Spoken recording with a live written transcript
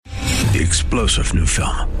The explosive new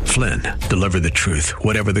film, Flynn, deliver the truth,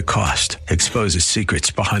 whatever the cost, exposes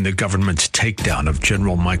secrets behind the government's takedown of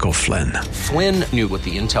General Michael Flynn. Flynn knew what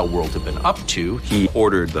the intel world had been up to. He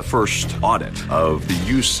ordered the first audit of the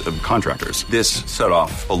use of contractors. This set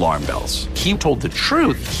off alarm bells. He told the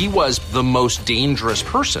truth. He was the most dangerous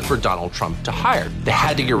person for Donald Trump to hire. They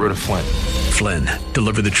had to get rid of Flynn. Flynn,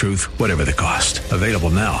 deliver the truth, whatever the cost. Available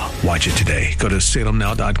now. Watch it today. Go to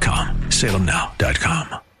salemnow.com.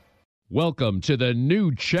 salemnow.com. Welcome to the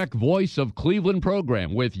new Czech Voice of Cleveland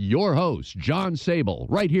program with your host, John Sable,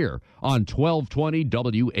 right here on 1220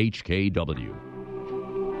 WHKW.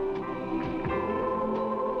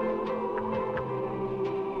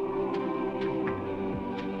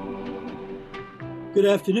 Good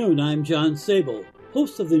afternoon, I'm John Sable,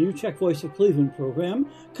 host of the new Czech Voice of Cleveland program,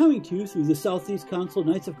 coming to you through the Southeast Council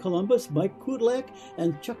Knights of Columbus, Mike Kudlak,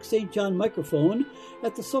 and Chuck St. John microphone,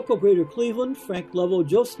 at the Sokol Greater Cleveland, Frank Lovo,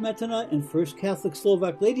 Joe Smetana, and First Catholic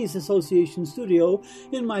Slovak Ladies Association studio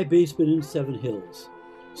in my basement in Seven Hills.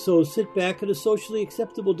 So sit back at a socially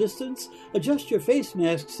acceptable distance, adjust your face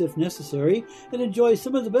masks if necessary, and enjoy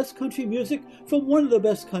some of the best country music from one of the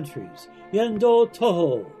best countries, Yendo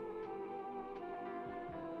Toho.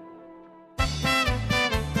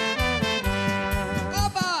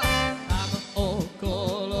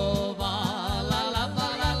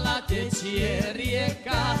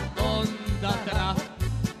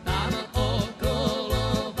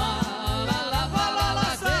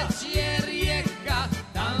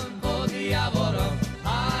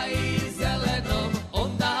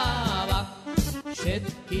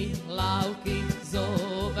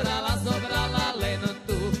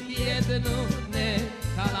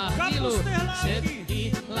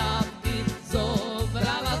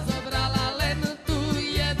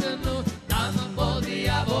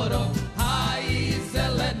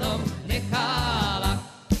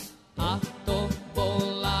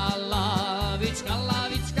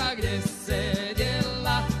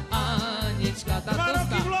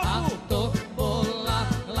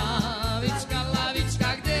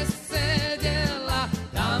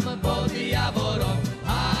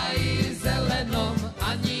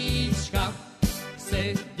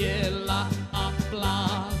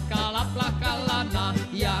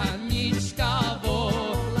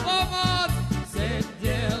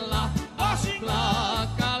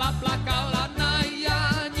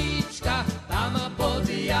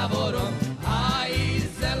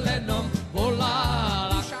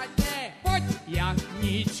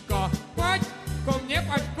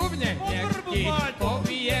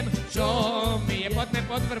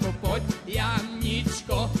 Pod vrbu, poď,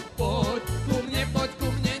 Janičko, poď ku mne,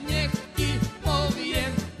 nech ti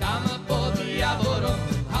poviem, tam pod javorom,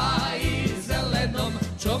 háji zelenom,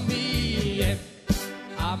 čo mi je.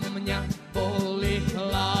 A mňa boli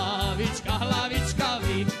hlavička,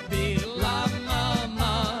 vybila ma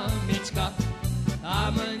mamička.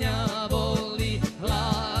 A mňa boli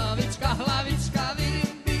hlavička,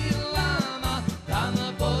 vybila ma tam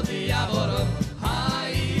pod javorom,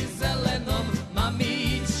 háji zelenom,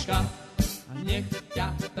 mamička. Nech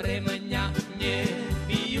ťa pre mňa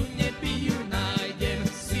nebijú, nájdem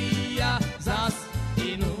si ja zas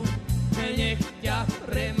inú. Nech ťa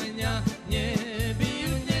pre mňa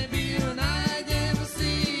nebijú, nájdem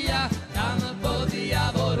si ja tam pod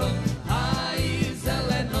javorom, háji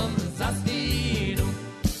zelenom zas inú.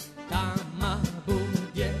 Tam ma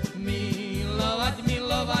bude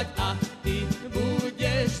milovať a ty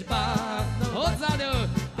budeš báť odzadu.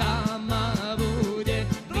 Tam ma bude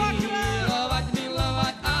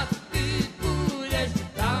milovať a ty budeš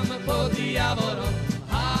tam pod javorom,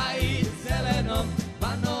 háji zelenom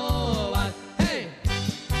panovať. Hej!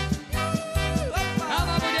 Tam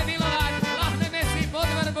ma bude milovať, lahneme si pod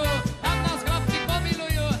vrbu, tam nás chlapci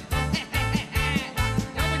pomilujú.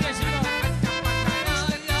 Tam budeš milovať,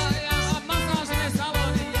 ja, masážne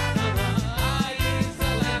salóny, háji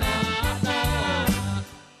zelenom panovať.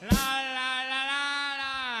 La, la, la, la,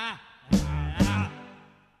 la.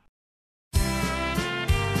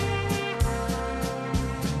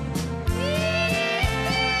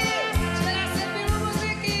 Včera jsem byl u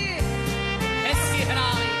muziky. Hezky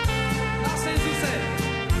hráli. Na senzuse.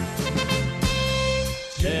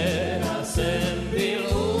 Včera jsem byl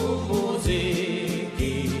u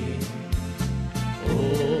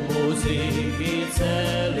muziky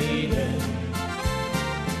celý den.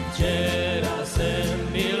 Včera jsem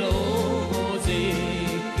byl u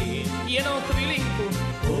muziky, jenom chvilinku,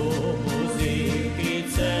 u muziky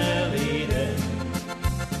celý den.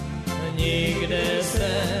 Nikde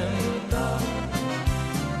jsem tam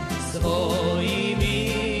svojí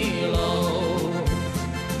milou,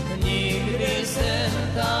 nikde jsem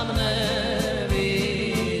tam ne.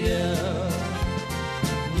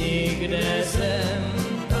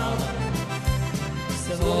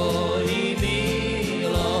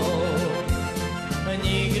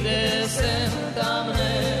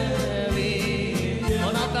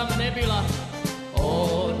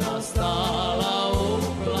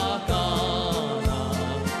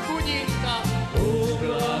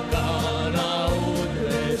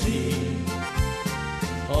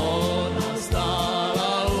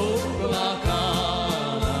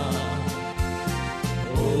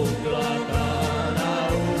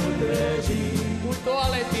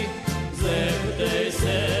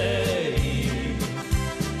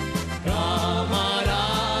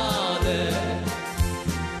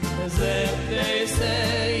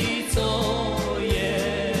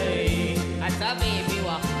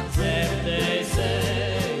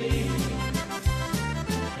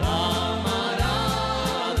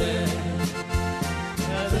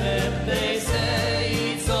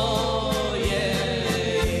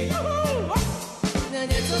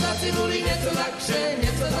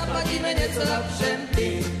 něco zavřem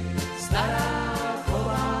ty, stará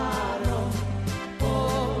kovárno,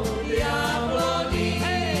 pod jabloní.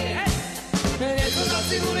 Hej, hej! Něco za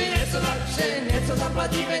cibuli, něco za křen, něco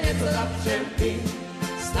zaplatíme, něco zavřem ty,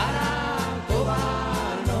 stará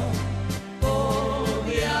kovárno, pod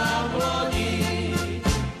jabloní.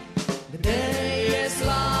 Kde je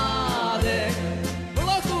sládek? V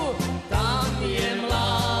bloku, tam je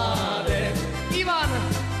mládek. Ivan,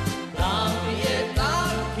 tam je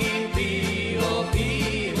taky pivovárek.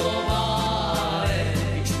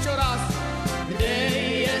 Ještě raz, kde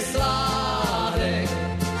je sládek?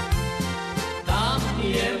 Tam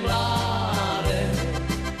je mládek.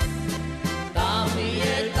 Tam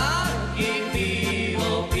je taky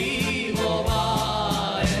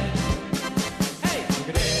pivovárek. Hej,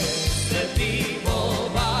 kde se pivo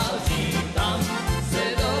vaří, tam se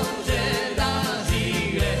dobře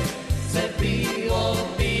daří, kde se pivo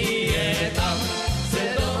pije, tam se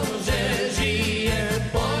dobře žije.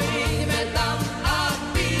 Pojďme tam a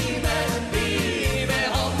pijme, pijme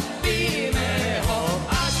ho,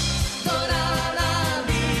 až do rána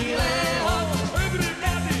bílého.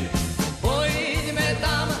 Pojďme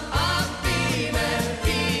tam a pijme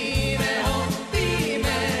ho,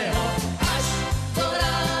 až do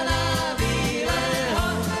rána bílého.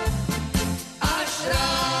 Až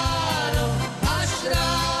ráno,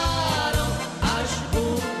 až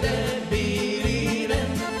bude bílý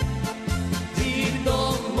den, dřív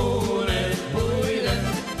domů nepůjdem.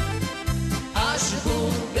 Až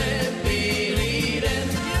bude bílý den,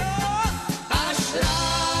 až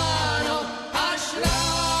ráno,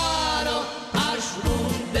 až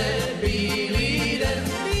bude bílý den,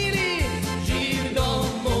 dřív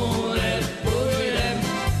domů nepůjdem.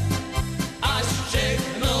 Až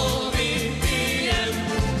všechno vypijem.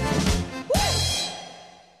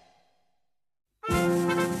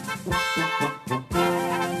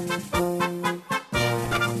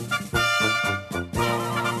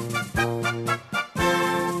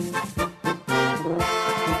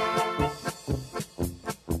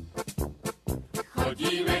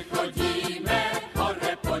 Chodíme,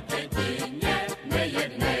 hore po dědině,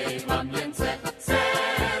 nejednej maměnce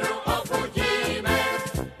dceru obudíme.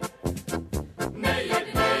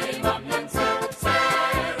 Nejednej maměnce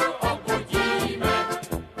dceru obudíme.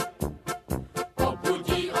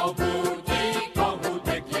 Obudí,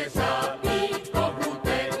 kohutek je zabý,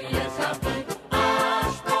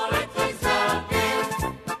 až poletí zabý.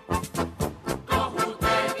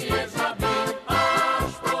 Kohutek je zabý,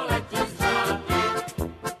 až poletí zabý.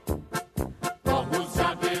 Kohu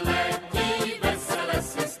zavyletí, vesele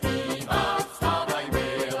si zpívá, vstávaj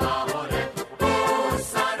milá hore,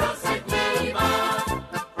 pusa rozednívá.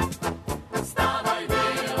 Vstávaj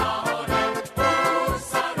milá hore,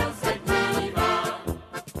 pusa rozednívá.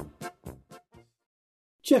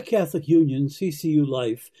 Czech Catholic Union, CCU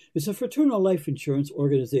Life, is a fraternal life insurance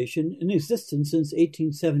organization in existence since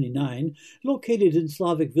 1879, located in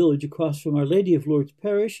Slavic Village across from Our Lady of Lourdes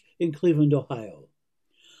Parish in Cleveland, Ohio.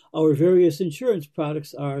 Our various insurance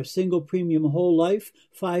products are single premium whole life,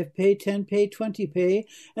 5-pay, 10-pay, 20-pay,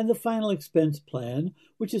 and the final expense plan,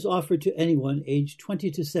 which is offered to anyone aged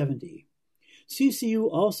 20 to 70. CCU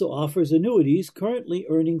also offers annuities currently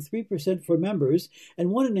earning 3% for members and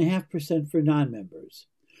 1.5% for non-members.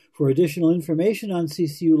 For additional information on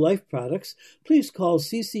CCU Life products, please call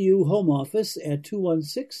CCU Home Office at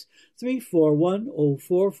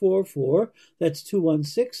 216-341-0444. That's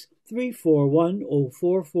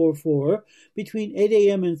 216-341-0444 between 8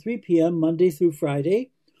 a.m. and 3 p.m. Monday through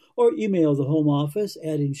Friday, or email the Home Office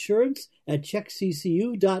at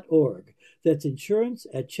insurance@czechccu.org. That's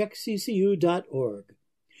insurance@czechccu.org.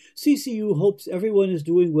 CCU hopes everyone is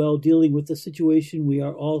doing well dealing with the situation we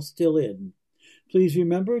are all still in. Please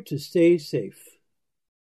remember to stay safe.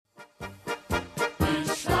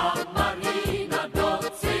 Vyšla Marina do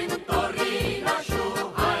cintorína,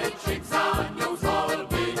 šuhajček za ňou s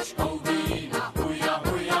holbičkou vína. Huja,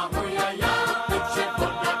 huja, huja, já, teče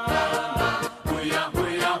voda plná. Huja,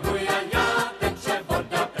 huja, huja, já, teče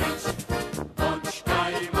voda pryč.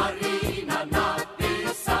 Počkaj, Marina,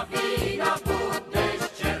 napij sa vína,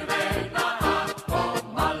 budeš červená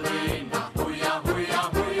ako malina. Huja,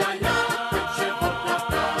 huja, huja, já, teče voda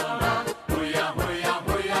plná. Huja, huja,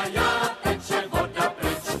 huja, já,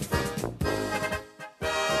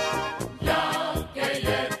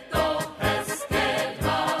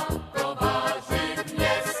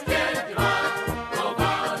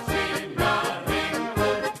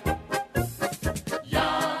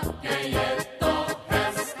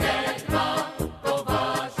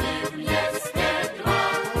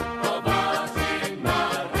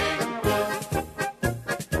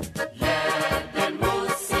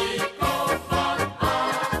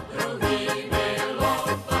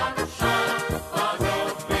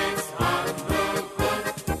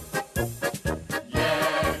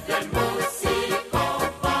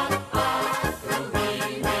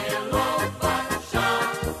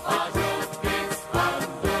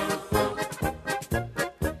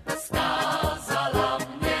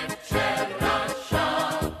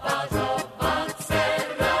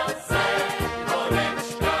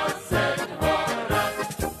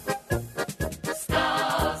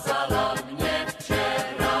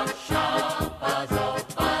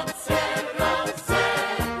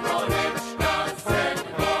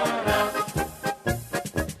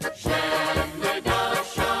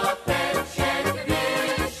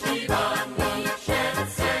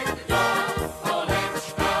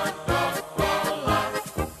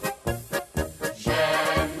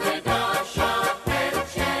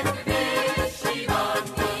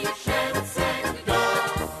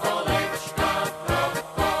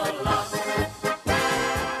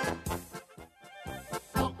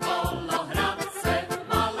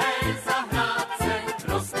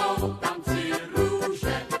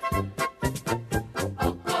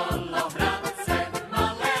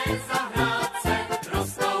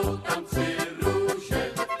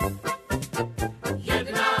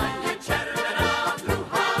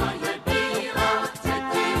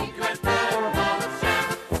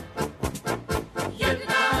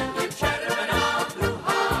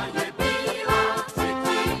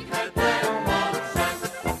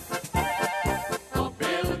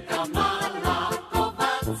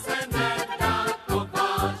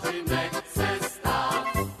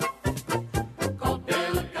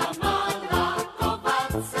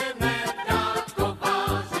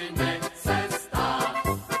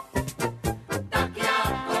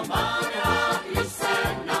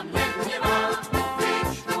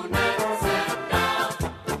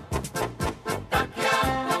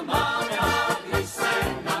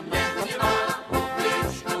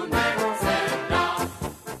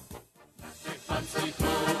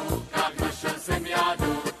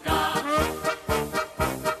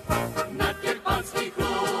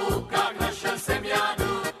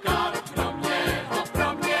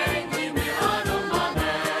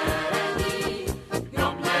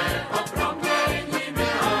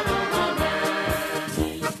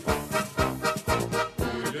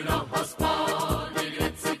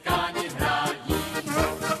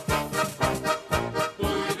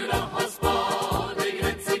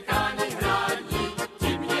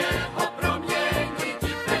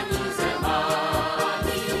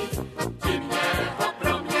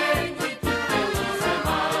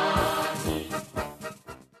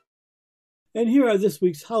 And here are this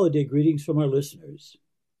week's holiday greetings from our listeners.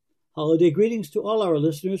 Holiday greetings to all our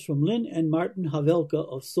listeners from Lynn and Martin Havelka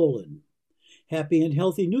of Solon. Happy and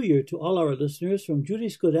healthy New Year to all our listeners from Judy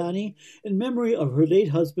Skodani in memory of her late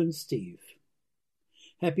husband, Steve.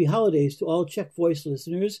 Happy holidays to all Czech Voice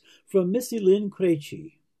listeners from Missy Lynn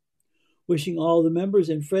Krejci. Wishing all the members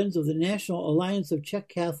and friends of the National Alliance of Czech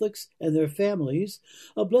Catholics and their families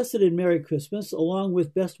a blessed and Merry Christmas, along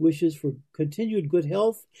with best wishes for continued good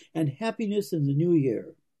health and happiness in the new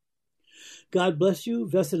year. God bless you.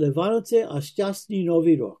 Veselé Vánoce a šťastný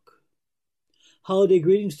Nový rok. Holiday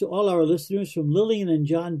greetings to all our listeners from Lillian and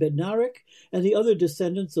John Bednarek and the other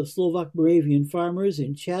descendants of Slovak Moravian farmers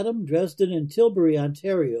in Chatham, Dresden, and Tilbury,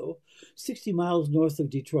 Ontario, 60 miles north of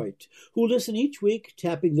Detroit, who listen each week,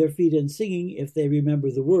 tapping their feet and singing, if they remember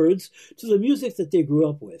the words, to the music that they grew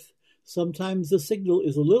up with. Sometimes the signal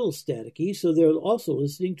is a little staticky, so they're also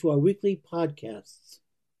listening to our weekly podcasts.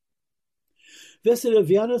 Veselé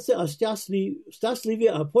Vianoce a šťastlivý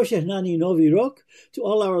a požehnaný Nový rok to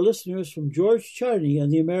all our listeners from George Charney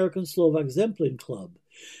and the American Slovak Zemplin Club.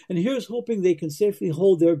 And here's hoping they can safely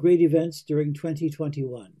hold their great events during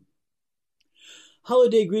 2021.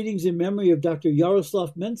 Holiday greetings in memory of Dr.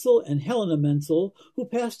 Yaroslav Menzel and Helena Menzel, who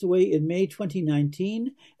passed away in May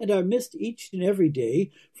 2019 and are missed each and every day,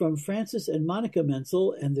 from Francis and Monica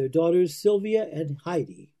Menzel and their daughters Sylvia and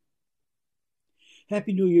Heidi.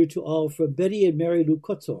 Happy New Year to all from Betty and Mary Lou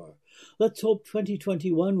Kotzor. Let's hope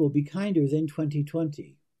 2021 will be kinder than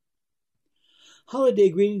 2020. Holiday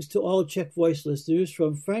greetings to all Czech Voice listeners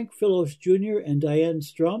from Frank Filos Jr. and Diane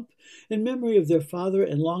Strump in memory of their father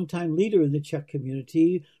and longtime leader in the Czech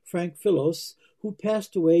community, Frank Filos, who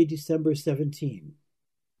passed away December 17.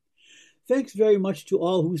 Thanks very much to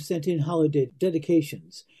all who sent in holiday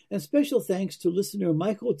dedications, and special thanks to listener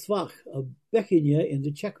Michael Zwach of Bechyně in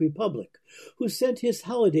the Czech Republic, who sent his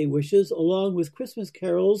holiday wishes along with Christmas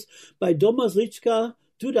carols by Domazlička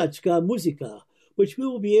Dudačka Muzika, which we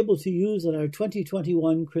will be able to use on our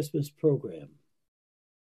 2021 Christmas program.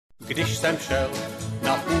 Když jsem šel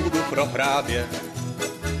na půdu pro hrábě,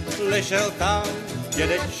 ležel tam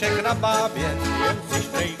dědeček na bábě, jen si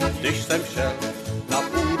štrejk. Když jsem šel na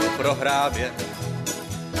půdu pro hrábě,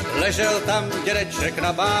 ležel tam dědeček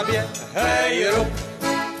na bábě, hej rub,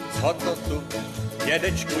 co to tu,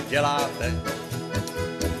 dědečku, děláte?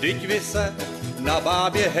 Vždyť vy se na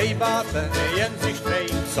bábě hejbáte, jen si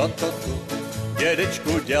štrejk. Co to tu,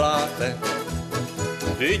 dědečku, děláte?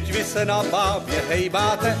 Vždyť vy se na bábě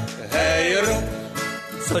hejbáte, hej rub,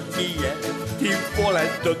 co ti je, ty vole,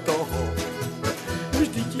 do toho?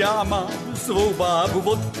 Vždyť já mám svou bábu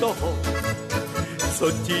od toho.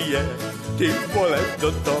 Co ti je, ty vole,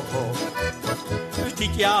 do toho?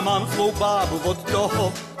 Vždyť já mám svou bábu od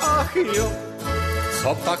toho, ach jo.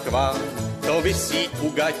 Co pak vám to visí u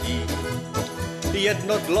gatí?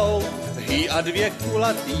 Jedno dlouhý a dvě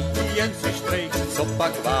kulatý, jen si štrejk. Co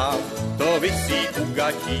pak vám to visí u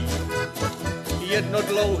gatí? Jedno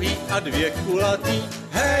dlouhý a dvě kulatý,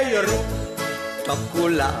 hej rub. To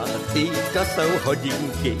kulatý, to jsou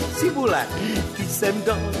hodinky, cibule, ty jsem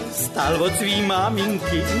dostal od svý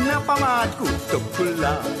maminky na památku. To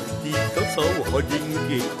kulatý, to jsou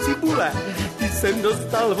hodinky, cibule, ty jsem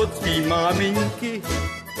dostal od svý maminky.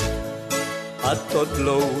 A to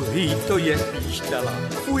dlouhý, to je píšťala,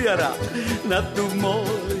 fujara, na tu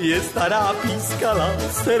moje stará pískala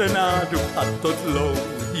serenádu. A to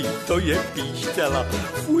dlouhý, to je píšťala,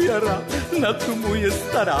 fujara, na tu moje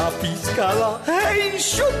stará pískala, hej,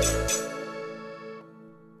 šup!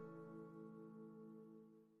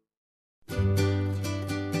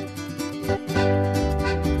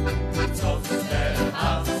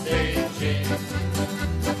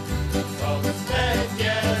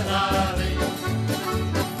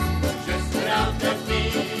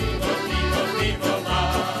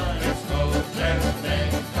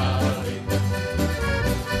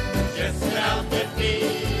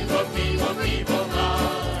 Pivo, pivo, pivo,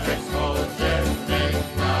 Marek, schodźcie w tej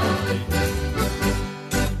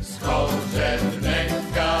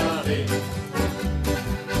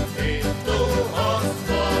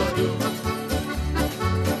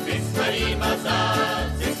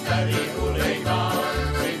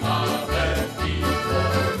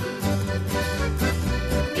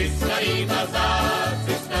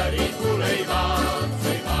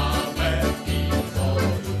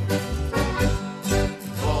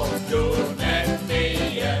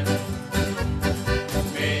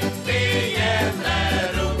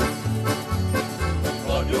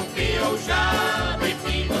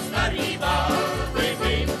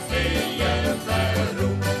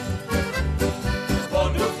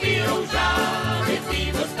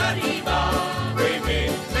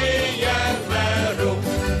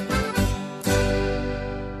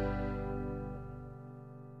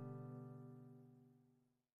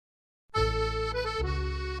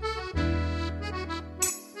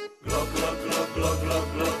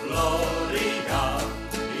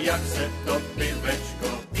jak se to pivečko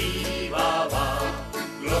pívává.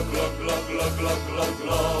 Glo, glo, glo, glo, glo, glo,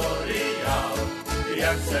 gloria,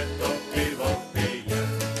 jak se to pivo pije.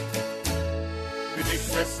 Když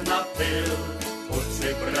ses napil,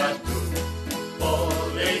 utři bradu,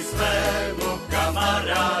 podej svému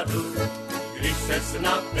kamarádu. Když ses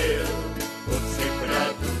napil, utři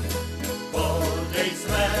bradu, podej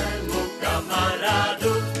svému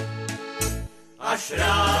kamarádu. Až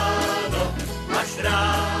ráno,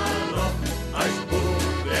 až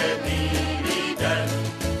bude bílý den,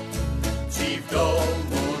 dřív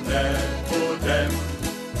domů nebudem,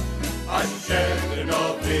 až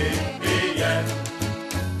všechno vypijem.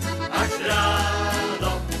 Až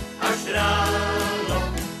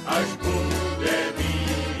ráno, až bude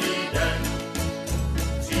bílý den,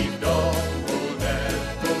 dřív domů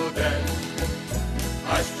nebudem,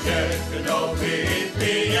 až všechno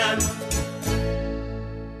vypijem.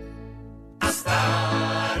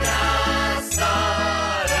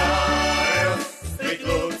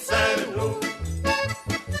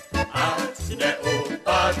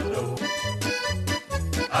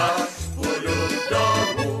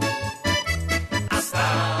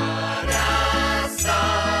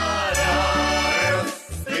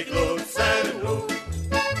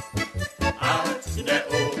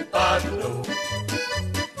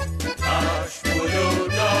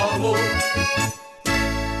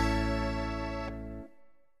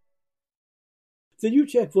 The New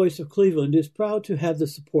Czech Voice of Cleveland is proud to have the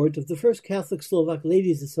support of the First Catholic Slovak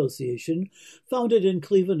Ladies Association, founded in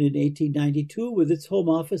Cleveland in 1892 with its home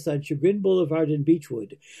office on Chagrin Boulevard in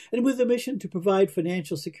Beechwood, and with a mission to provide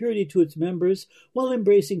financial security to its members while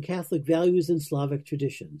embracing Catholic values and Slavic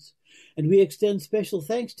traditions. And we extend special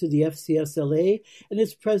thanks to the FCSLA and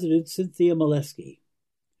its president, Cynthia Molesky.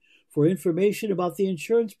 For information about the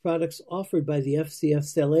insurance products offered by the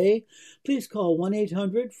FCSLA, please call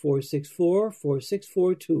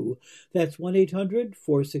 1-800-464-4642. That's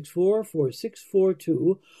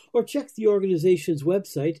 1-800-464-4642, or check the organization's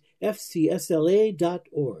website,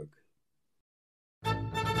 fcsla.org.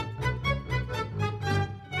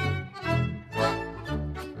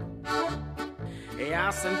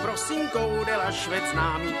 Já jsem prosím koudel a švec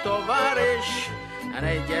známý tovaryš.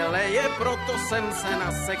 Neděle je, proto jsem se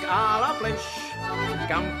nasek ála pleš.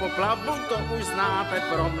 Kam poplavu, to už znáte,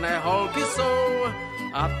 pro mne holky jsou.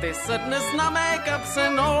 A ty se dnes na mé kapse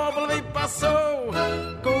nobl vypasou.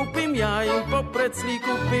 Koupím já jim po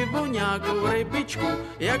preclíku pivu nějakou rybičku.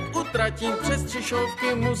 Jak utratím přes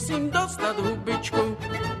Třešovky, musím dostat hubičku.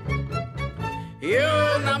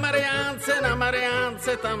 Jo, na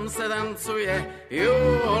Mariánce, tam se tancuje,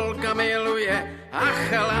 jo, holka miluje,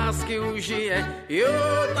 ach, lásky užije, jo,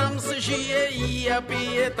 tam se žije, jí a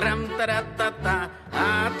pije, tram, taratata,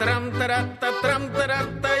 a tram, tarata,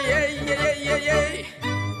 jej.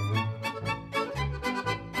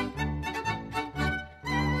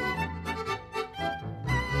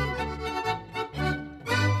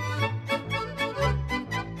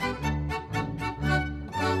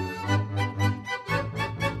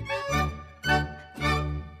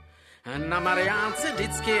 Na Mariánce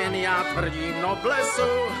vždycky jen já tvrdím noblesu.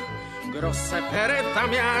 Kdo se pere,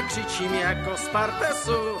 tam já křičím jako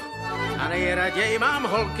Spartesu. A nejraději mám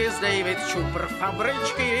holky z David Čupr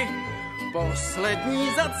fabričky.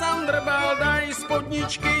 Poslední za Candrbal dají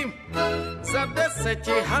spodničky. Za 10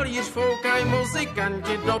 halíř foukaj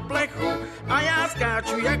muzikanti do plechu. A já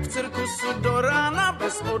skáču jak v cirkusu do rána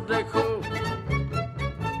bez oddechu.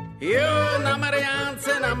 Jo, na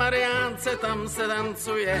Mariánce, tam se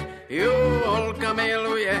tancuje, jo, holka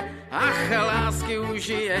miluje, ach, lásky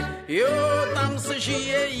užije, jo, tam se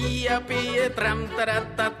žije, jí a pije, tram,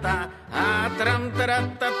 taratata, a tram,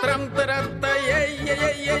 tarata,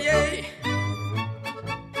 jej.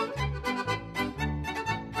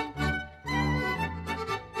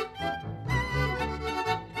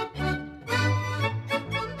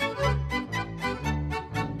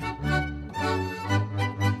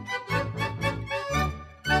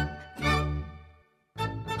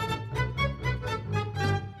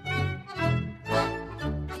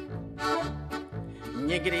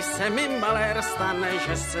 Někdy se mi malér stane,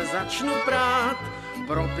 že se začnu prát.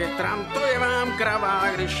 Pro Pětran to je vám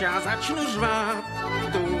kravá, když já začnu řvát.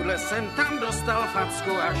 Tuhle jsem tam dostal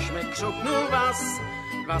facku, až mi křupnul vás.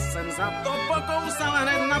 Dva jsem za to pokousal,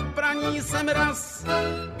 hned na praní jsem raz.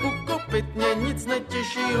 Ukopit mě nic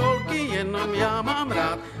netěší, holky, jenom já mám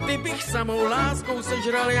rád. Ty bych samou láskou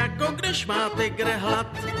sežral, jako když máte kde hlad.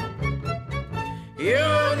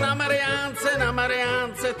 Jo, na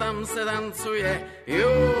Mariánce, tam se tancuje,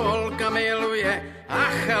 jo, holka miluje,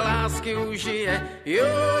 ach, lásky užije, jo,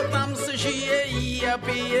 tam se žije, jí a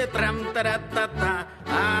pije, tram, taratata,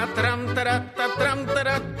 a tram,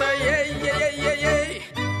 tarata, jej.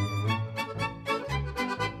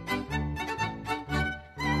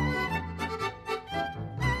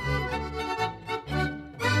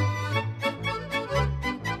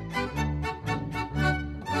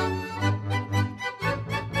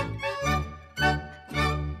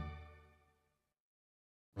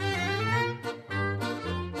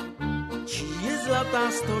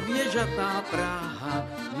 Zlatá stověžatá Praha,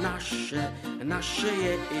 naše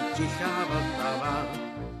je i tichá Vltava.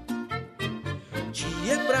 Čí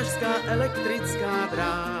je pražská elektrická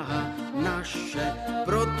dráha, naše,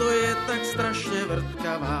 proto je tak strašně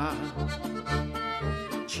vrtkavá.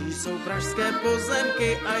 Čí jsou pražské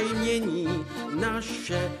pozemky a jmění,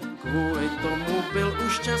 naše, kvůli tomu byl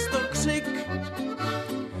už často křik.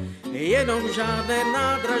 Jenom žádné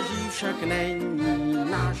nádraží však není,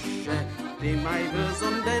 naše, ty mají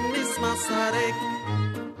Wilson, Denis, Masaryk.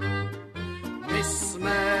 My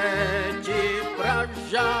jsme ti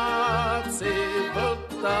Pražáci,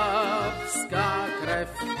 vltavská krev.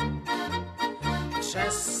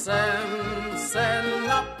 Třesem se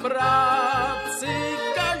na práci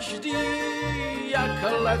každý jak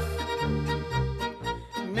lev.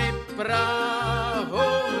 My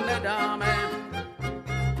Prahu nedáme,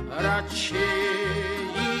 radši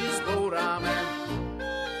jí zbouráme.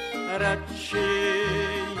 Radši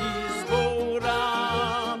jí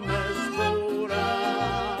zbouráme.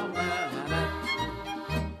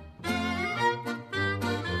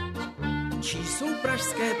 Čí jsou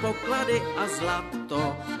pražské poklady a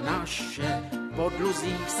zlato naše, po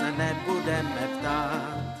dluzích se nebudeme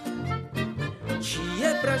ptát. Čí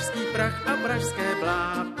je pražský prach a pražské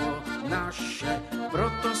bláto naše,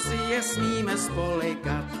 proto si je smíme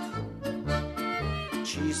spolikat.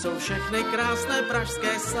 Čí jsou všechny krásné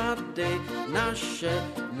pražské sady,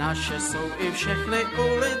 naše jsou i všechny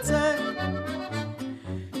ulice.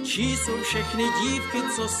 Čí jsou všechny dívky,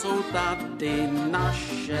 co jsou tady,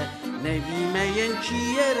 naše, nevíme jen,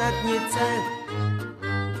 čí je radnice.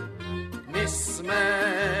 My jsme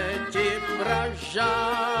ti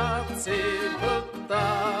Pražáci,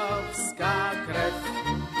 vltavská krev.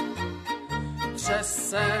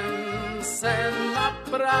 Třesem se na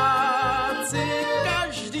práci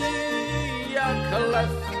každý jak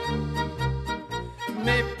lev.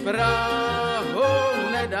 My Prahu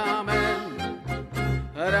nedáme,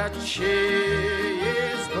 radši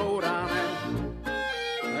ji zbouráme.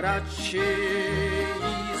 Radši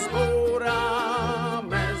ji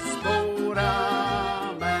zbouráme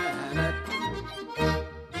hned.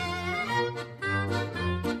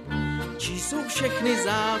 Čí jsou všechny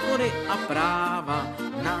zákony a práva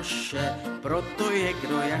naše, proto je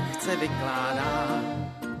kdo jak chce vykládá.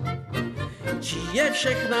 Čí je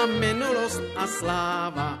všechna minulost a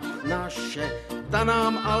sláva naše, ta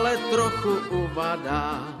nám ale trochu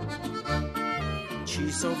uvadá.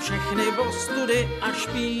 Čí jsou všechny ostudy a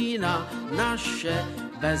špína naše,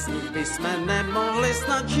 bez nich bychom nemohli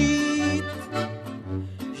snad žít.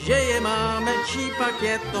 Že je máme, čí pak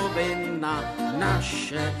je to vina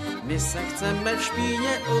naše, my se chceme v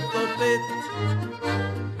špíně utopit.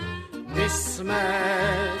 My jsme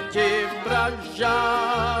ti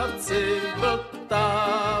Pražáci,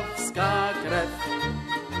 vltavská krev.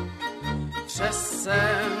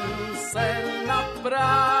 Třesem se na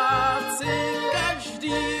práci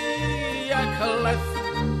každý jak lev.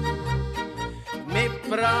 My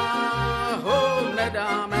Prahu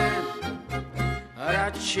nedáme,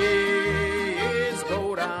 radši ji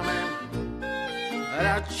zbouráme.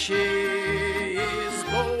 Radši ji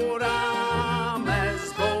zbouráme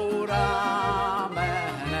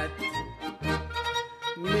hned.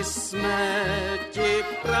 My jsme ti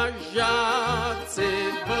Pražáci,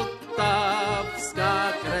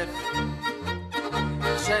 vltavská krev.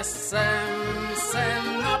 Třesem se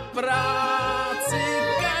na práci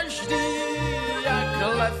každý jak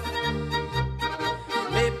lev.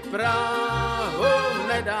 My Prahu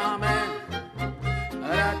nedáme,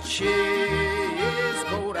 radši ji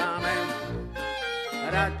zbouráme.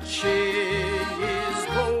 Radši ji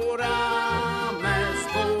zbouráme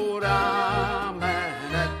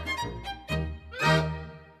hned.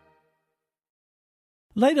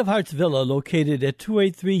 Light of Hearts Villa, located at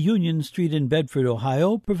 283 Union Street in Bedford,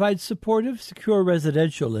 Ohio, provides supportive, secure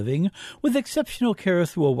residential living with exceptional care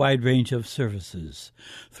through a wide range of services.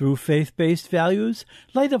 Through faith-based values,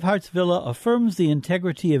 Light of Hearts Villa affirms the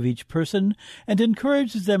integrity of each person and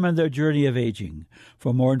encourages them on their journey of aging.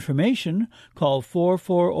 For more information, call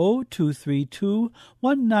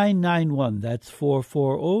 440-232-1991. That's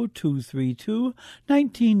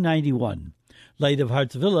 440-232-1991. Light of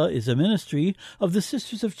Hearts Villa is a ministry of the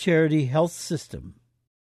Sisters of Charity Health System.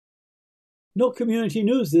 No community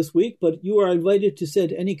news this week, but you are invited to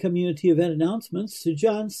send any community event announcements to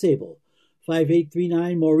John Sable,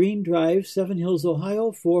 5839 Maureen Drive, Seven Hills,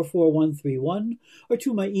 Ohio, 44131, or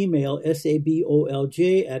to my email,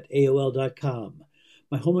 sabolj@aol.com.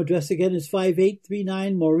 My home address again is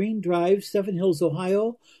 5839 Maureen Drive, Seven Hills,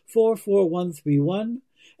 Ohio, 44131.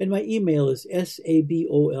 And my email is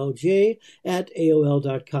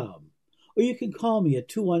sabolj@aol.com. Or you can call me at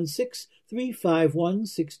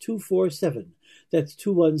 216-351-6247. That's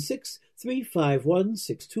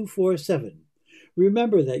 216-351-6247.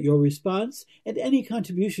 Remember that your response and any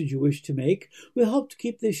contributions you wish to make will help to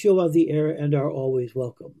keep this show on the air and are always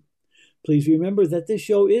welcome. Please remember that this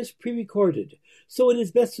show is pre-recorded, so it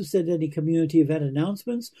is best to send any community event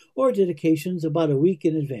announcements or dedications about a week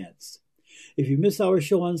in advance. If you miss our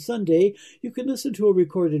show on Sunday, you can listen to a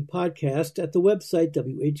recorded podcast at the website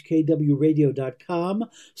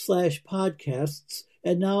whkwradio.com/podcasts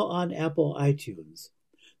and now on Apple iTunes.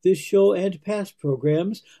 This show and past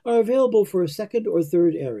programs are available for a second or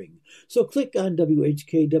third airing, so click on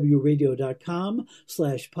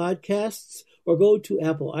whkwradio.com/podcasts or go to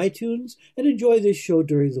Apple iTunes and enjoy this show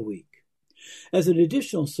during the week. As an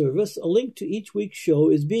additional service, a link to each week's show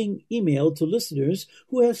is being emailed to listeners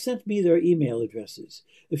who have sent me their email addresses.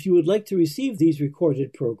 If you would like to receive these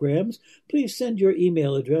recorded programs, please send your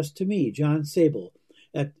email address to me, John Sable,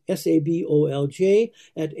 at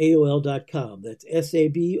sabolj@aol.com. That's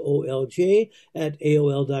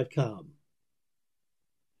sabolj@aol.com.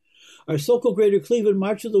 Our Sokol Greater Cleveland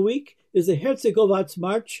March of the Week is the Herzegovats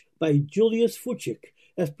March by Julius Fuchik,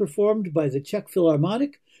 as performed by the Czech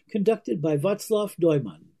Philharmonic, conducted by Václav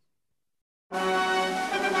Neumann.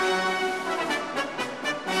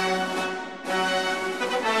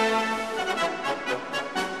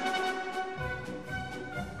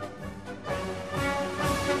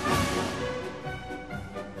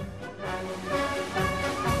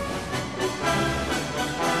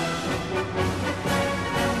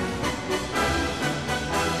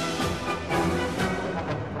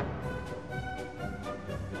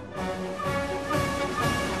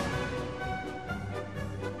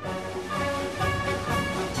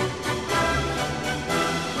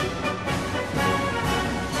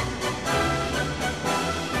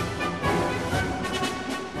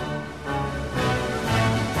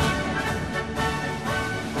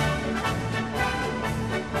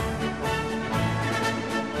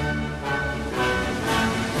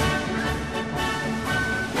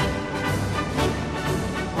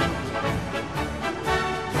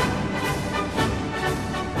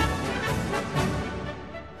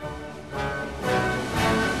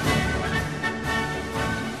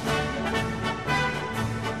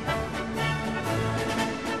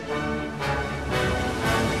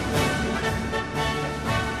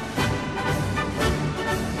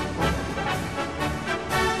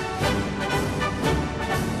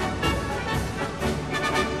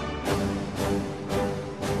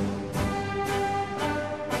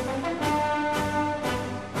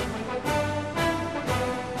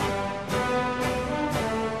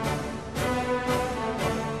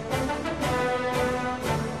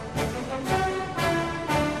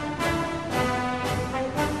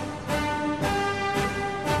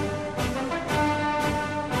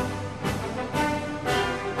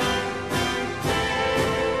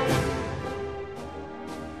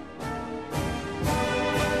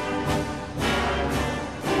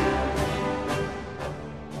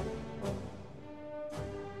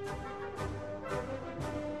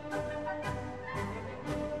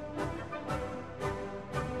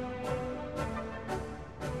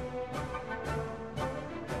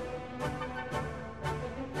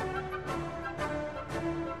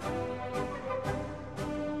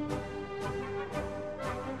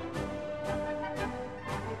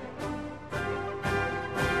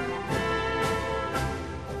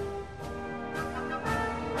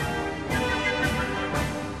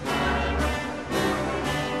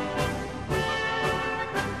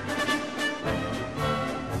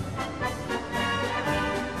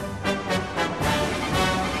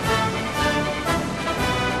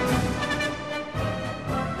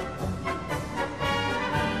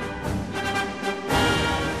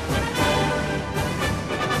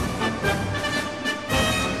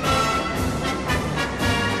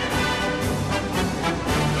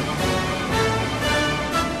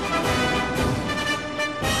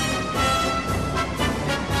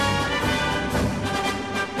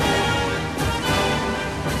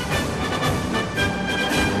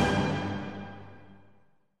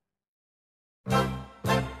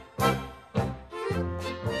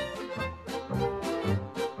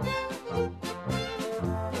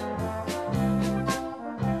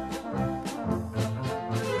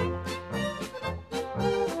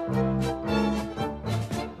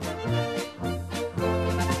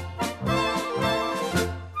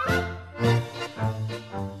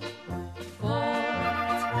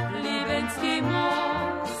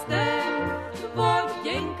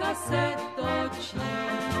 děnka se točí.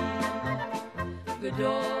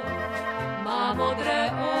 Kdo má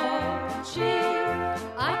modré oči,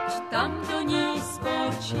 ať tam do ní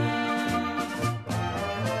skočí.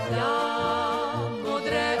 Já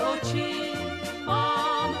modré oči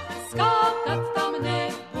mám, skákat tam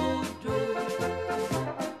nebudu.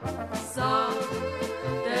 Za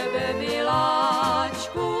tebe,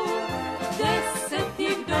 miláčku, 10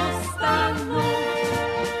 jich dostanu.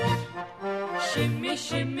 Šimi,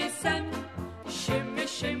 šimi sem, šimi,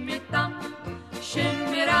 šimi tam,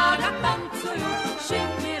 šimi ráda tancuju,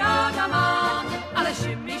 šimi ráda mám, ale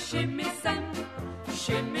šimi, šimi sem,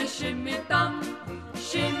 šimi, šimi tam,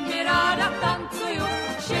 šimi ráda tancuju,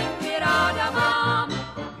 šimi ráda mám.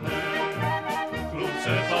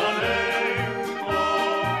 Klubce panenko,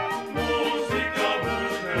 muzika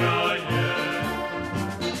už hraje,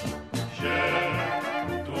 že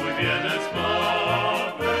tvůj věnec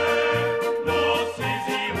máme do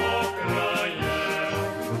cizího kraje.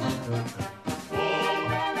 Pod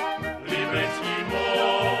Libereckým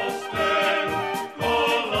mostem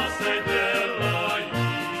kola se dělají,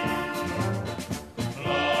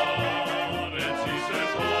 planeci se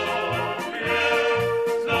tobě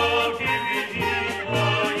zálky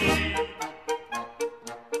vyhýbají.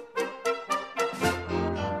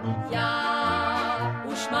 Já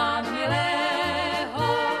už mám milého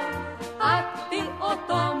a ty o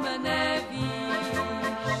tom nevíš.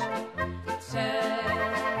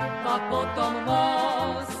 Třeba po tom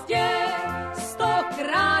mostě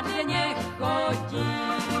 100krát denně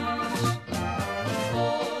chodíš.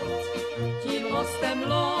 Pod tím mostem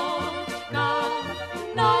loďka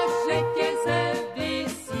na řetěze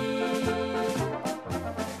visí.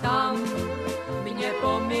 Tam mě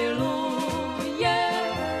pomiluje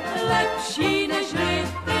lepší nežli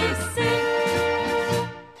ty jsi.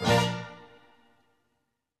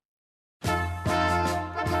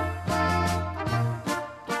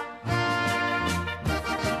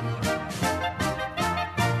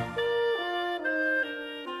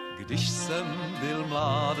 Když jsem byl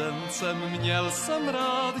mládencem, měl jsem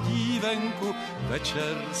rád dívenku,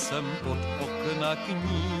 večer jsem pod okna k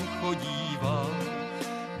ní chodíval.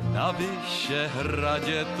 Na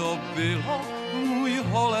Vyšehradě to bylo, můj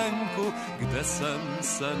holenku, kde jsem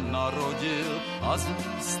se narodil a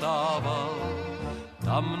zůstával.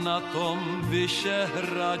 Tam na tom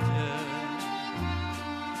Vyšehradě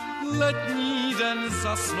letní den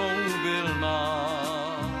zasnoubil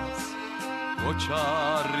nás.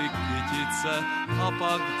 Kočáry, kytice a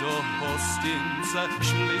pak do hostince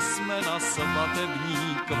šli jsme na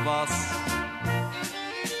svatební kvas.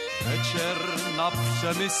 Večer na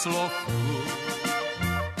Přemyslovku,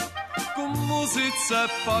 k muzice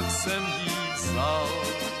pak jsem jí vzal.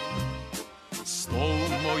 S tou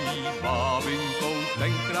mojí bábinkou,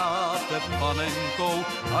 tenkrát panenkou,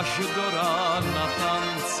 až do rána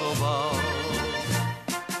tancoval.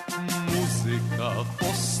 Muzika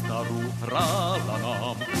po staru hrála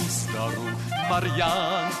nám u zdaru.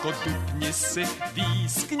 Mariánko, dupni si,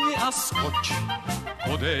 výskni a skoč.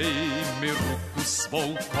 Podej mi ruku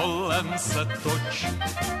svou, kolem se toč.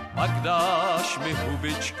 Pak dáš mi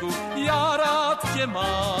hubičku, já rád tě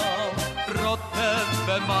mám. Pro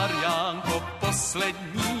tebe, Mariánko,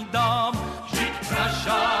 poslední dám. Vždyť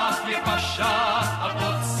Pražák je pašák a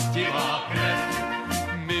poctivá krev.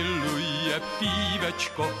 Miluje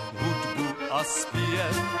pívečko, hudbu a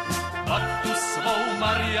zpěv. A tu svou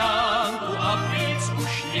Mariánku a víc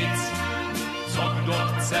už nic. Co kdo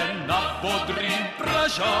chce na bodrým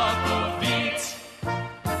Pražáku víc.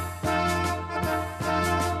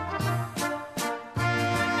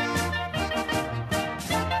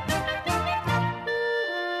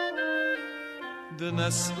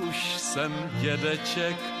 Dnes už jsem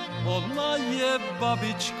dědeček, ona je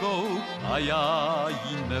babičkou a já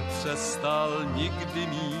jí nepřestal nikdy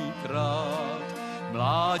mít rád.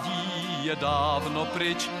 Mládí je dávno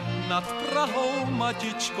pryč, nad Prahou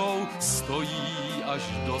matičkou stojí až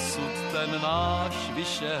dosud ten náš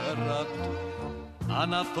Vyšehrad. A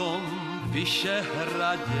na tom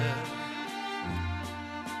Vyšehradě,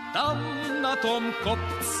 tam na tom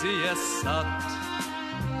kopci je sad.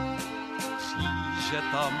 Že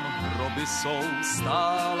tam hroby jsou,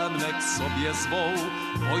 stále mne k sobě zvou,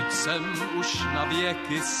 pojď sem už na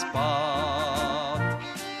věky spát.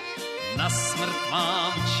 Na smrt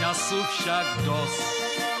mám času však dost,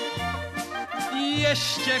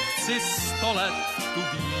 ještě chci 100 let tu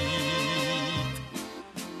být.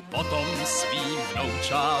 Potom svým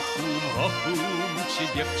vnoučátkům, hochům či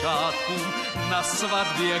děvčátkům na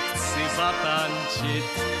svatbě chci zatančit.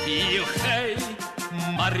 Jílchej,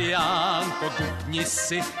 Mariánko, dupni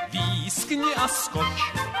si, výskni a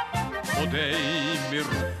skoč. podej mi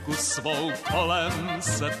ruku svou, kolem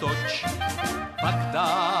se toč. Pak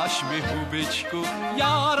dáš mi hubičku,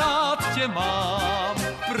 já rád tě mám.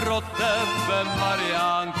 Pro tebe,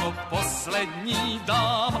 Mariánko, poslední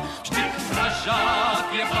dám. Vždyť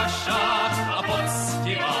Pražák je pašák a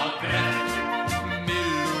poctivá krev.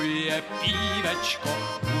 Miluje pívečko,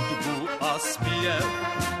 hudbu a zpěv.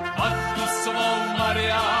 A tu svou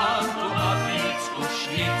Mariánku a víc už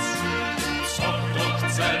nic. Co to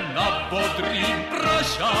chce na bodrým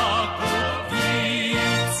Pražáku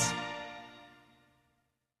víc?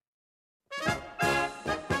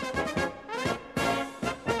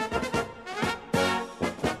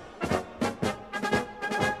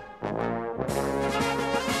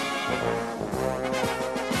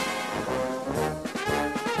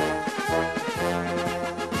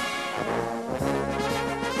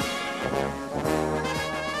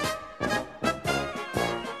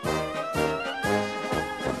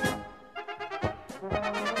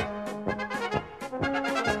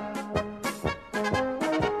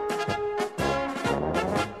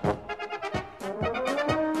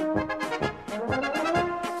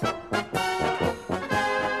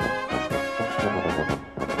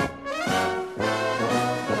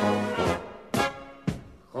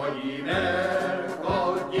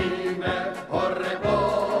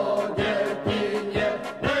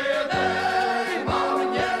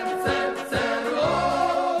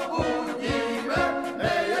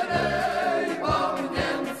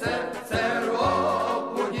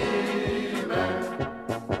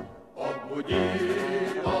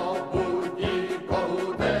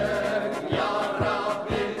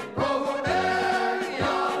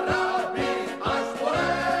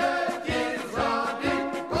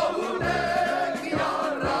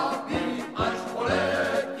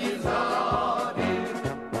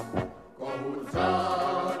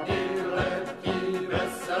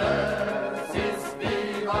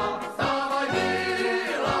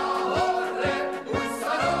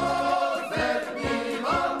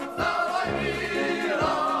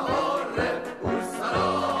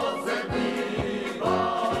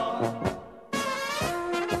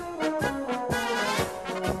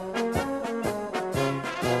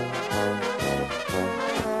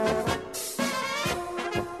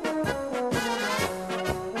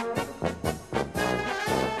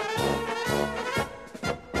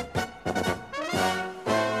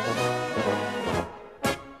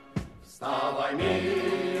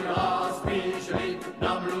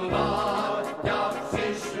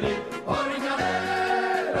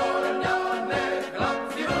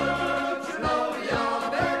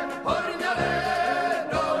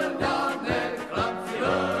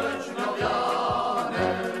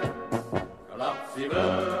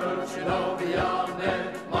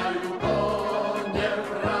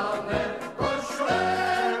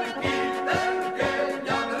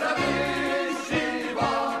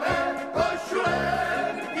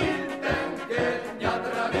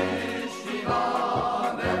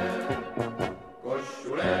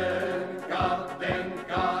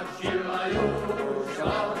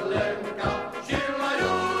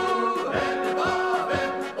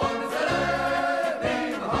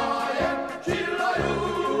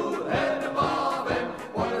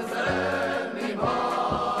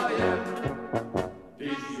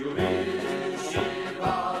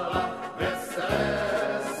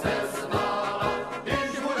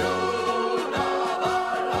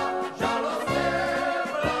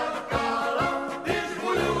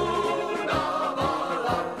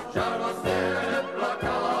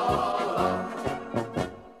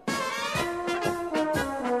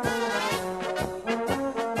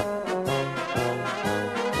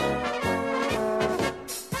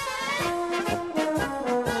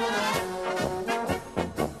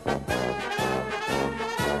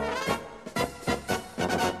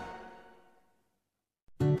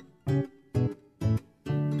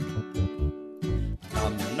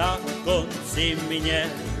 konci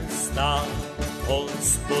města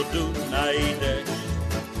hospodu najdeš.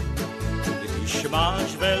 Když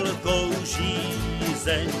máš velkou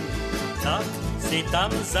žízeň, tak si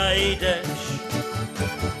tam zajdeš.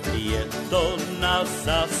 Je to na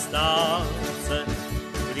zastávce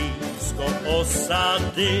blízko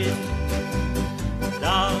osady.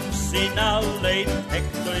 Dáš si nalej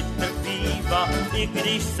hektolitr piva, i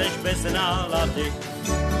když seš bez nálady.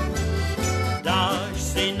 Dáš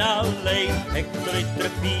si nalej hektolitr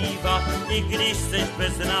piva, i když seš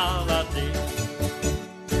bez nálady.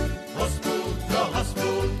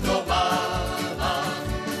 Hospůdko máma,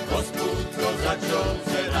 hospůdko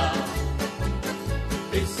začoucená,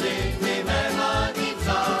 ty si mi mé mládí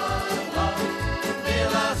vzala,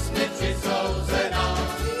 byla jsi mi přisouzená.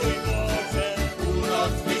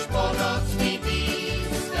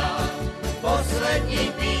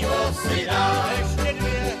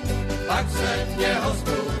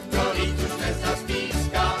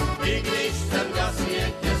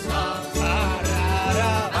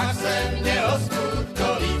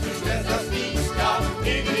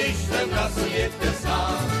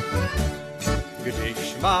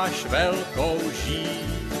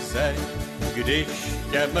 když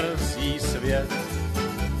tě mrzí svět.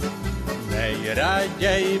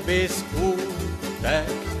 Nejraději bys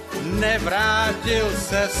utek, nevrátil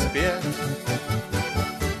se zpět.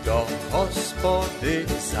 Do hospody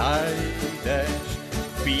zajdeš,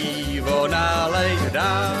 pivo nálej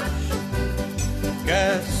dáš,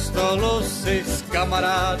 ke stolu si s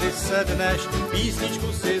kamarády sedneš,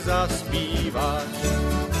 písničku si zaspíváš.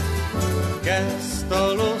 Ke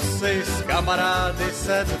stolu si s kamarády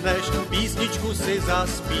sedneš, písničku si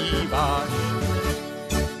zaspíváš.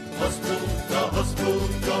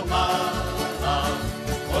 Hospůdko malá,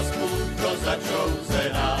 hospůdko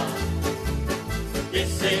začouzená, ty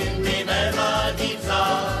si mi mé mládí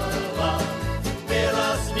vzala,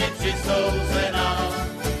 byla jsi mě přisouzená.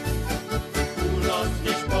 Půlnoc,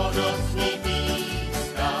 když po nocní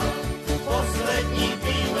píská, poslední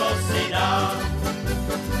pivo si dá,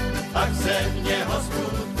 tak se mě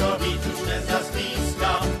hospůdko víc už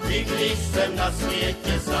nezastýská, i když jsem na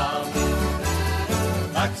světě sám.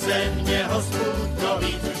 Tak se mě hospůdko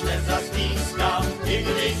víc už nezastýská, i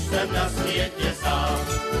když jsem na světě sám.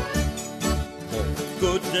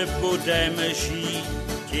 Pokud budeme žít,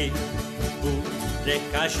 bude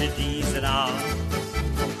každý z nás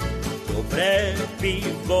dobré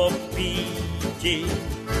pivo píti,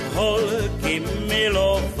 holky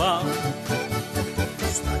milovat.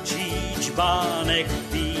 Stačí čbánek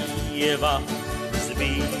piva s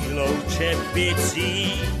bílou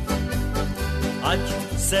čepicí, ať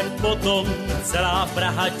se potom celá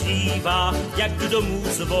Praha dívá, jak domů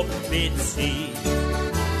z opicí.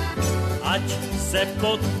 Ať se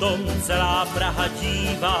potom celá Praha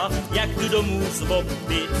dívá, jak domů z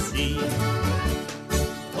opicí.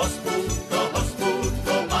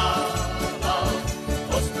 Hospůdko malá,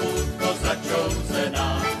 hospůdko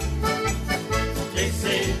začouzená, ty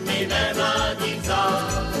si mi mé mládí vzala,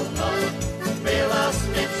 byla jsi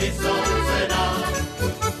mi přisouzená.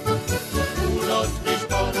 Půlnoc, když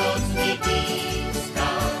po nocní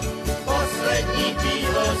píská, poslední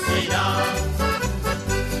pivo si dá,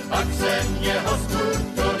 pak se mě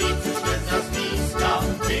hospůdko víc už nezastýská,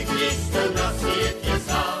 i když jsem na světě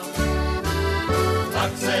sám.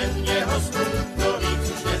 Pak se mě hospůdko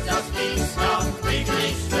víc už nezastýská, i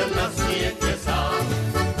když jsem na světě sám.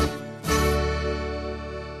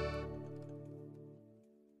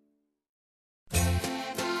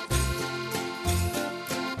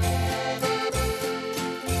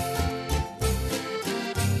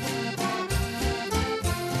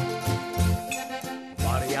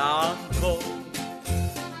 Mariánko,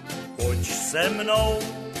 pojď se mnou,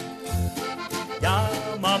 já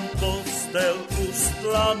mám postel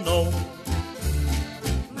ustlanou.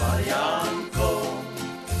 Mariánko,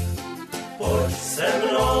 pojď se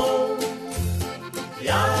mnou,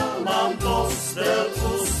 já mám postel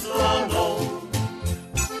ustlanou.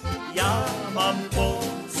 Já mám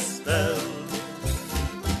postel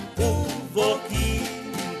u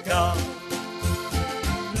okýnka,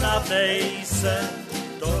 nadej se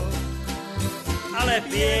to, ale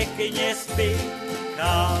pěkně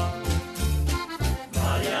spinká.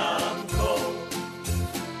 Mariánko,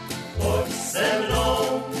 pojď se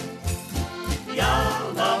mnou, já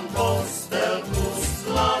mám postel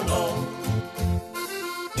ustlanou.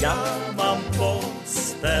 Já mám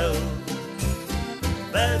postel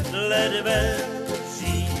vedle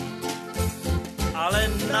dveří, ale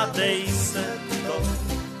nadej se to,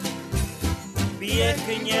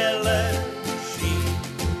 pěkně leží.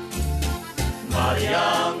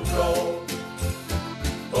 Mariánko,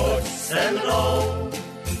 pojď se mnou,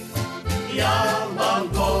 já mám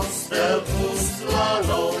postel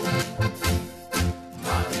ustlanou.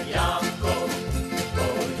 Mariánko,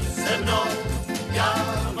 pojď se mnou, já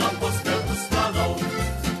mám postel ustlanou.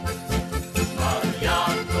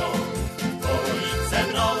 Mariánko, pojď se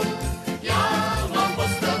mnou, já mám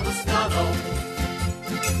postel ustlanou.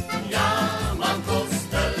 Já mám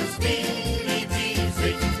postel z bílý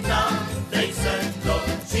břízy, dej se to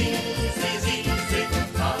řízi.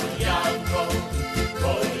 Mariánko,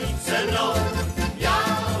 pojď se mnou, já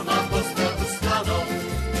mám postel ustlanou.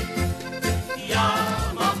 Já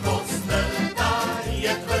mám postel, ta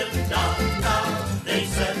je tvrdá, dej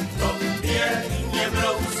se to pěkně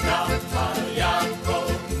brouská. Mariánko,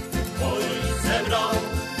 pojď se mnou,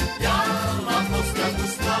 já mám postel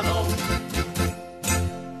ustlanou.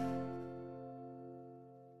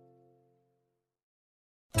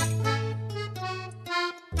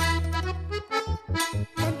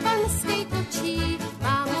 Ten panskej točí,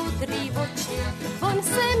 má modrý oči, on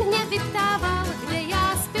se mě vyptával, kde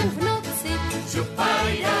já spím v noci.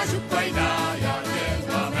 Župajda, já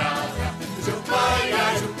tě mám ráda.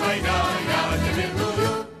 Župajda, já tě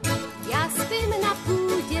miluju. Já spím na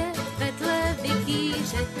půdě vedle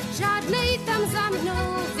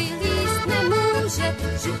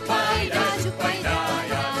Župajda, župajda,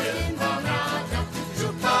 já tě mám ráda.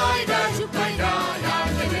 Župajda, župajda, já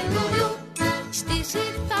tě miluju. 4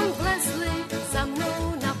 tam vlezli za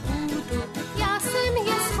mnou na půdu, já jsem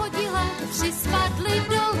je schodila, 3 spadli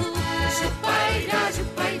dolů. Župajda,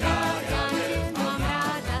 župajda, já tě mám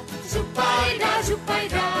ráda. Župajda,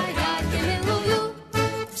 župajda, já tě miluju.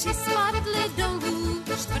 3 spadli dolů,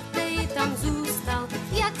 4. tam zůstal.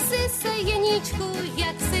 Jak jsi se, Jeníčku,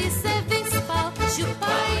 jak jsi se vyspal?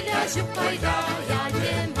 Župajda, župajda, já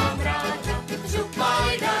tě mám ráda.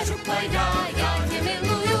 Župajda, župajda, já tě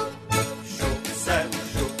miluju. Žup sem,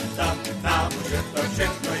 žup tam, nám už je to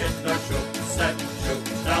všechno jedno. Žup sem,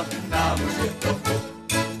 žup tam, nám už je to fup.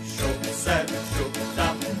 Žup sem, žup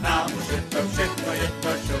tam, nám už je to všechno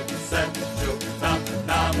jedno. Žup sem, žup tam,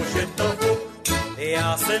 nám už je to fup.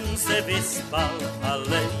 Já jsem se vyspal,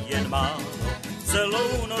 ale jen málo.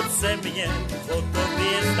 Celou noc se mě o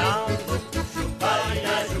tobě zdálo.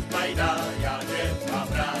 Župajda, župajda, já tě mám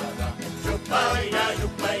ráda. Župajda,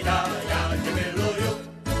 župajda, já tě miluju.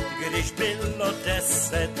 Když bylo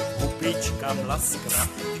 10, hubička mlaskla.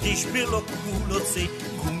 Když bylo k půlnoci,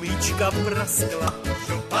 gumička praskla.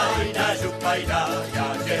 Župajda, župajda,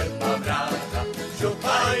 já tě mám ráda.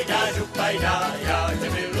 Župajda, župajda, já tě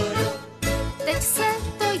miluju. Teď se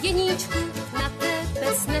to, Jeníčku, na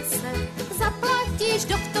tebe snese. Zaplatíš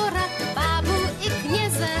doktora, bábu i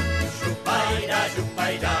kněze. Župajda,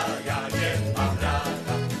 župajda, já tě mám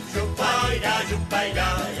ráda. Župajda,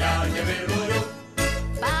 župajda, já tě miluju.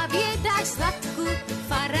 Bábě dáš zlatku,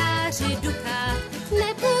 faráři duchá.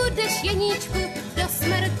 Nebudeš, Jeníčku, do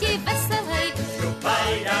smrti veselej.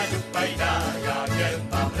 Župajda, župajda, já tě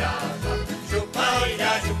mám ráda.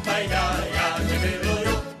 Župajda, župajda, já tě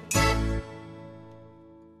miluju.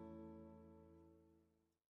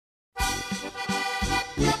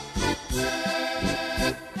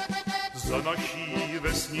 Za naší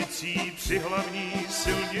vesnicí při hlavní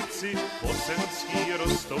silnici Posenský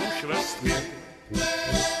rostou švestky.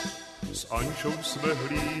 S Ančou jsme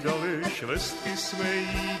hlídali, švestky jsme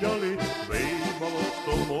jídali, vejbalo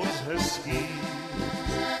to moc hezký.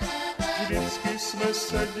 Vždycky jsme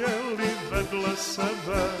seděli vedle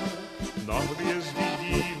sebe, na hvězdy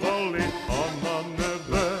dívali a na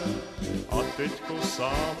nebe. A teďko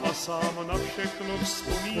sám a sám na všechno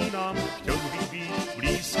vzpomínám, chtěl bych být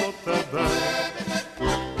blízko tebe.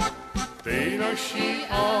 Tej naší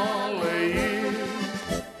aleji,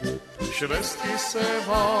 švestky se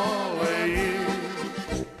válejí.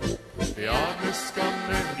 Já dneska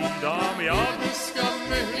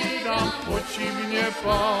nehlídám, oči mě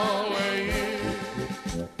pálejí.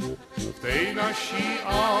 V tej naší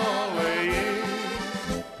aleji,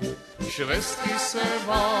 švestky se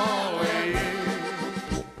válejí.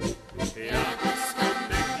 Já dneska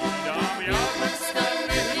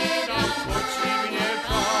nehlídám, oči mě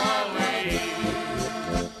pálejí.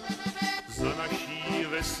 Za naší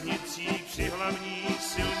vesnicí při hlavní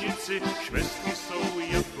silnici švestky jsou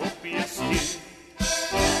jako pěsti.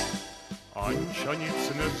 Anča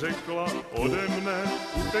nic neřekla, ode mne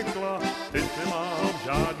utekla, teď nemám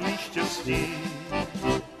žádný štěstí.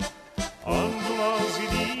 Andula s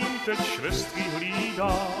jiným teď švestky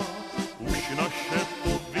hlídá, už naše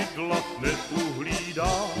povidla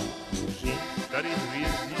neuhlídá. Dřív tady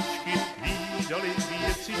hvězdičky vídali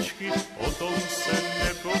věcičky, o tom se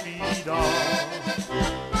nepovídá.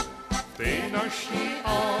 Ty naší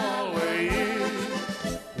aleji,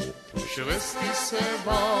 švestky se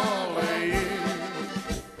válejí.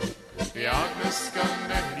 Já dneska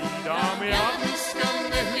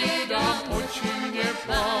nehlídám, oči mě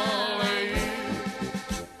pálejí.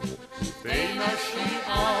 Ty naší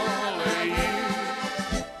aleji,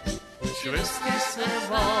 švestky se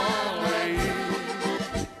válejí.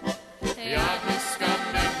 Já dneska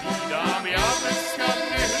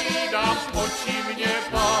nehlídám, oči mě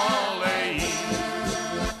pálejí.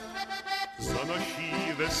 Za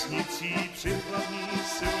naší vesnicí při hlavní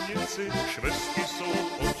silnici švestky jsou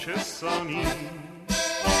očesaný.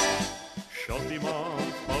 Šaty mám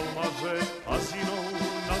v palmaře a s jinou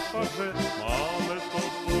na faře, máme to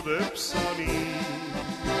podepsaný.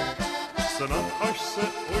 Snad až se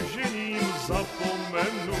ožením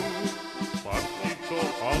zapomenu, pak ti to,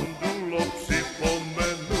 Andulo,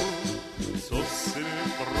 připomenu. Co jsi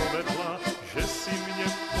mi provedla, že si mě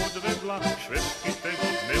podvedla, švestky teď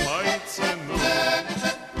nemají cenu.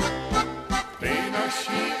 Ty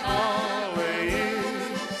naší aleji,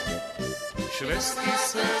 švestky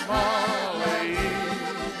se válejí.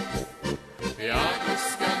 Já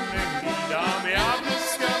dneska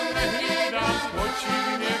nehlídám,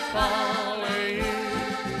 oči mě pálejí.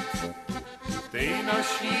 Ty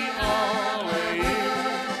naší aleji,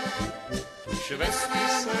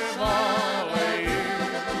 válejí.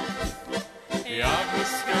 Já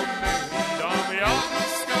dneska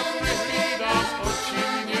nehlídám, oči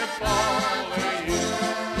mě pálejí.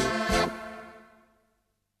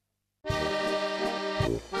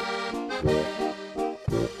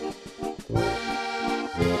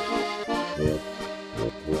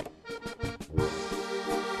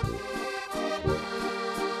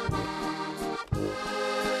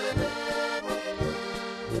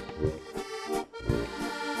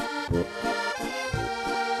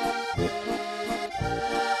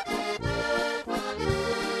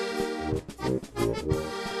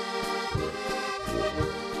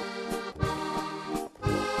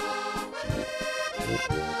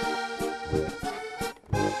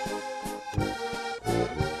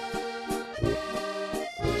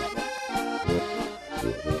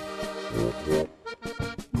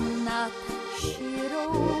 Nad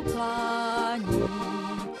širou plání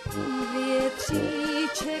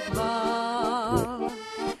větříček vál,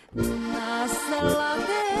 na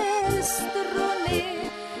zlaté struny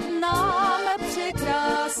nám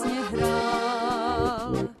překrásně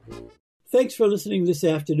hrál. Thanks for listening this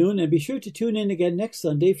afternoon, and be sure to tune in again next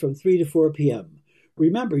Sunday from 3 to 4 p.m.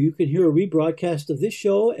 Remember, you can hear a rebroadcast of this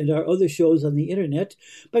show and our other shows on the internet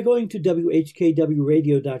by going to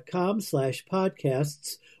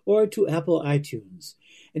whkwradio.com/podcasts or to Apple iTunes.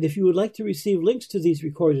 And if you would like to receive links to these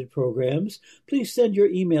recorded programs, please send your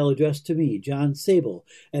email address to me, John Sabol,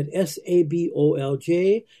 at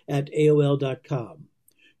sabolj@aol.com.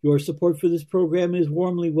 Your support for this program is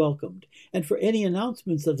warmly welcomed. And for any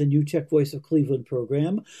announcements of the new Czech Voice of Cleveland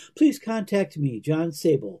program, please contact me, John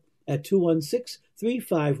Sabol, at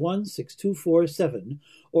 216-351-6247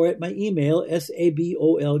 or at my email,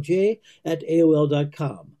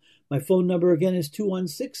 sabolj@aol.com. My phone number again is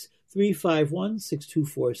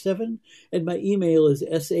 216-351-6247, and my email is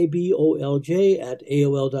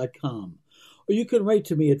sabolj@aol.com. Or you can write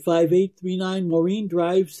to me at 5839 Maureen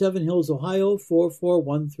Drive, Seven Hills, Ohio,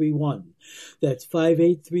 44131. That's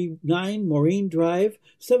 5839 Maureen Drive,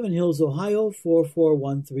 Seven Hills, Ohio,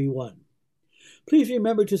 44131. Please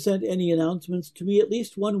remember to send any announcements to me at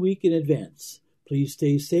least 1 week in advance. Please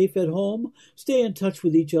stay safe at home, stay in touch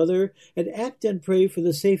with each other, and act and pray for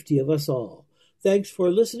the safety of us all. Thanks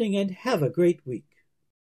for listening, and have a great week.